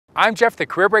I'm Jeff, the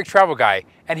Career Break Travel Guy,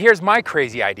 and here's my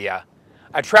crazy idea.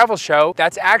 A travel show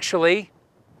that's actually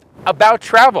about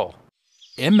travel.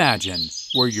 Imagine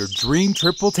where your dream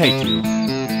trip will take you.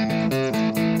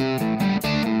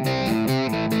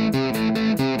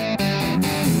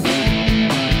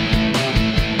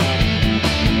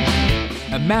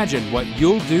 Imagine what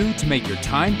you'll do to make your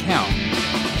time count.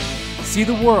 See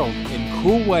the world in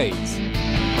cool ways.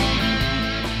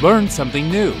 Learn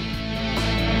something new.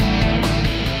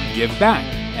 Give back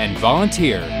and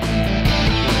volunteer.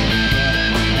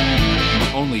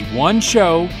 Only one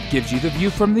show gives you the view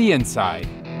from the inside.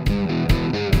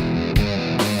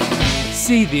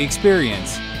 See the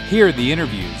experience, hear the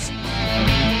interviews,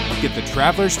 get the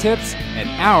traveler's tips and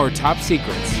our top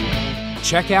secrets.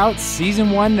 Check out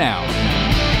Season 1 now.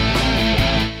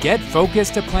 Get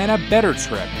focused to plan a better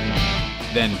trip.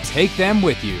 Then take them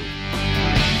with you.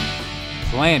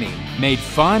 Planning made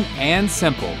fun and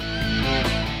simple.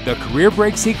 The Career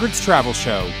Break Secrets Travel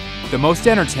Show, the most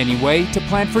entertaining way to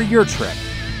plan for your trip.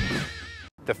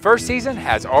 The first season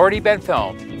has already been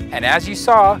filmed, and as you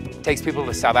saw, takes people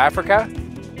to South Africa,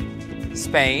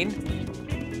 Spain,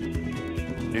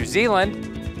 New Zealand,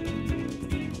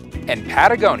 and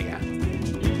Patagonia.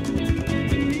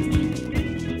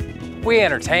 We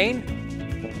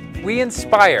entertain, we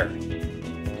inspire.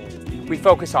 We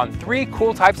focus on 3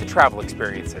 cool types of travel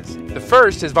experiences. The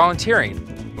first is volunteering,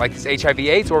 like this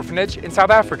HIV/AIDS orphanage in South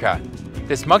Africa,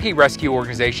 this monkey rescue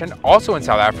organization also in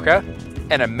South Africa,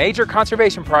 and a major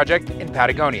conservation project in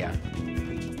Patagonia.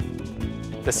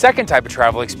 The second type of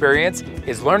travel experience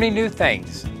is learning new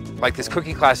things, like this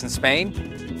cooking class in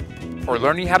Spain, or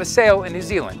learning how to sail in New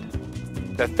Zealand.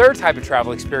 The third type of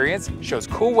travel experience shows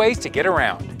cool ways to get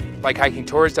around, like hiking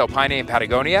Torres del Paine in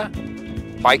Patagonia,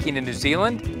 biking in New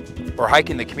Zealand, or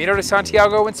hiking the Camino de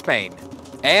Santiago in Spain.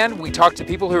 And we talk to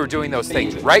people who are doing those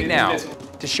things right now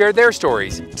to share their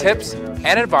stories, tips,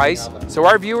 and advice so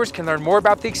our viewers can learn more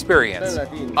about the experience.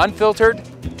 Unfiltered,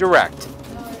 direct.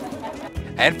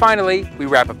 And finally, we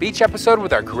wrap up each episode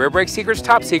with our Career Break Secrets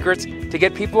Top Secrets to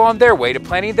get people on their way to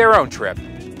planning their own trip.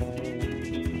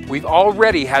 We've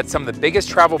already had some of the biggest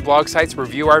travel blog sites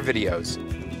review our videos,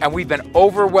 and we've been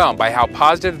overwhelmed by how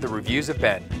positive the reviews have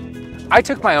been. I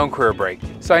took my own career break,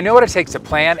 so I know what it takes to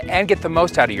plan and get the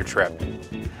most out of your trip.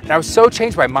 And I was so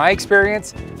changed by my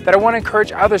experience that I want to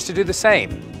encourage others to do the same.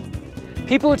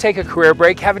 People who take a career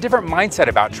break have a different mindset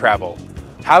about travel,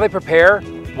 how they prepare,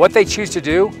 what they choose to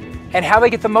do, and how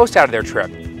they get the most out of their trip.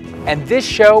 And this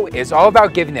show is all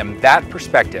about giving them that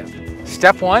perspective.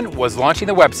 Step 1 was launching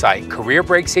the website,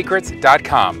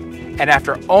 careerbreaksecrets.com. And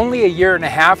after only a year and a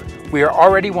half, we are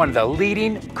already one of the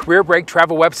leading career break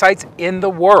travel websites in the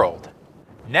world.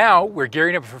 Now we're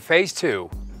gearing up for phase 2,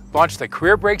 launch the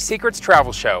Career Break Secrets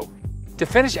Travel Show. To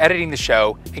finish editing the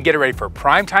show and get it ready for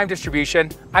primetime distribution,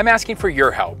 I'm asking for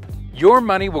your help. Your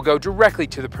money will go directly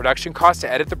to the production cost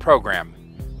to edit the program,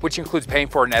 which includes paying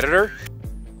for an editor,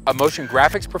 a motion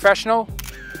graphics professional,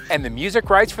 and the music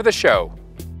rights for the show.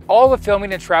 All the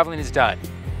filming and traveling is done.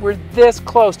 We're this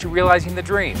close to realizing the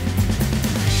dream.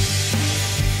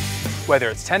 Whether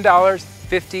it's $10,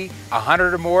 $50,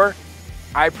 $100 or more,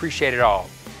 I appreciate it all.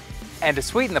 And to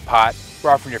sweeten the pot, we're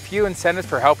offering a few incentives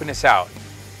for helping us out.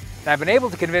 And I've been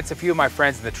able to convince a few of my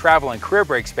friends in the travel and career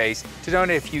break space to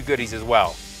donate a few goodies as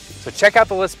well. So check out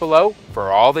the list below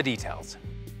for all the details.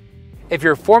 If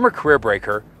you're a former career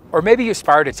breaker, or maybe you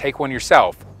aspire to take one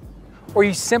yourself, or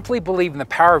you simply believe in the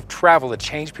power of travel to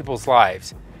change people's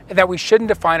lives, and that we shouldn't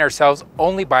define ourselves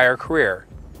only by our career,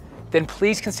 then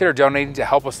please consider donating to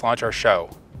help us launch our show.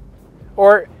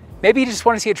 Or maybe you just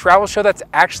want to see a travel show that's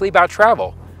actually about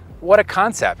travel. What a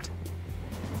concept.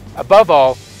 Above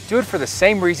all, do it for the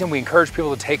same reason we encourage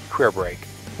people to take a career break.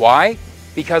 Why?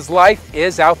 Because life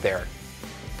is out there.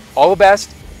 All the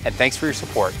best, and thanks for your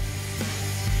support.